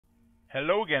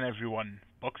Hello again everyone,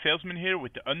 Box Salesman here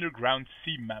with the Underground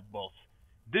Sea Map boss.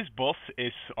 This boss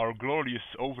is our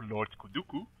glorious overlord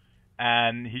Kuduku,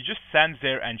 and he just stands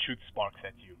there and shoots sparks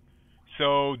at you.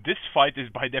 So this fight is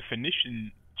by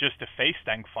definition just a face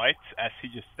tank fight, as he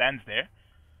just stands there,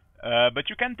 but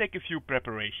you can take a few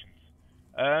preparations.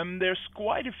 There's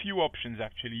quite a few options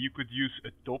actually. You could use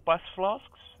a topaz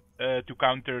flasks to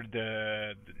counter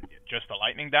just the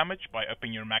lightning damage by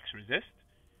upping your max resist.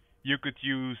 You could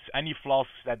use any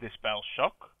flasks that dispel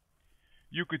shock.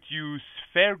 You could use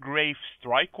Fairgrave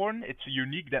Strikhorn, it's a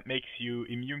unique that makes you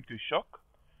immune to shock.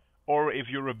 Or if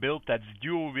you're a build that's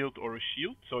dual wield or a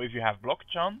shield, so if you have block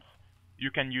chance,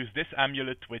 you can use this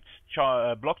amulet with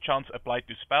block chance applied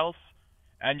to spells.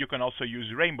 And you can also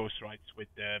use Rainbow Strides with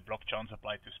block chance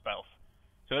applied to spells.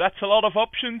 So that's a lot of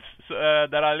options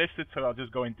that I listed, so I'll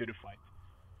just go into the fight.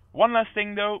 One last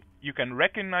thing though, you can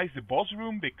recognize the boss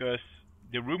room because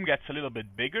the room gets a little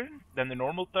bit bigger than the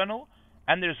normal tunnel,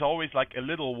 and there's always like a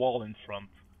little wall in front.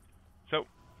 So,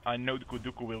 I know the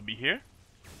Kuduku will be here,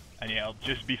 and yeah, I'll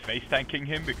just be face tanking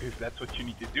him because that's what you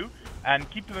need to do. And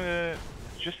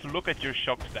just look at your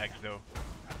shock stacks though.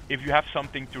 If you have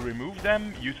something to remove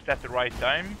them, use it at the right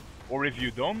time, or if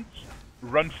you don't,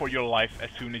 run for your life as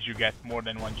soon as you get more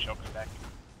than one shock stack.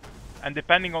 And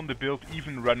depending on the build,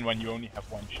 even run when you only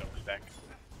have one shock stack.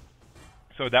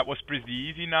 So that was pretty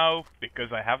easy now,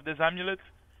 because I have this amulet.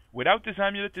 Without this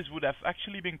amulet, this would have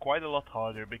actually been quite a lot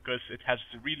harder, because it has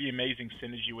really amazing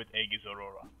synergy with Aegis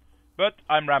Aurora. But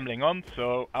I'm rambling on,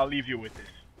 so I'll leave you with this.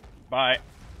 Bye.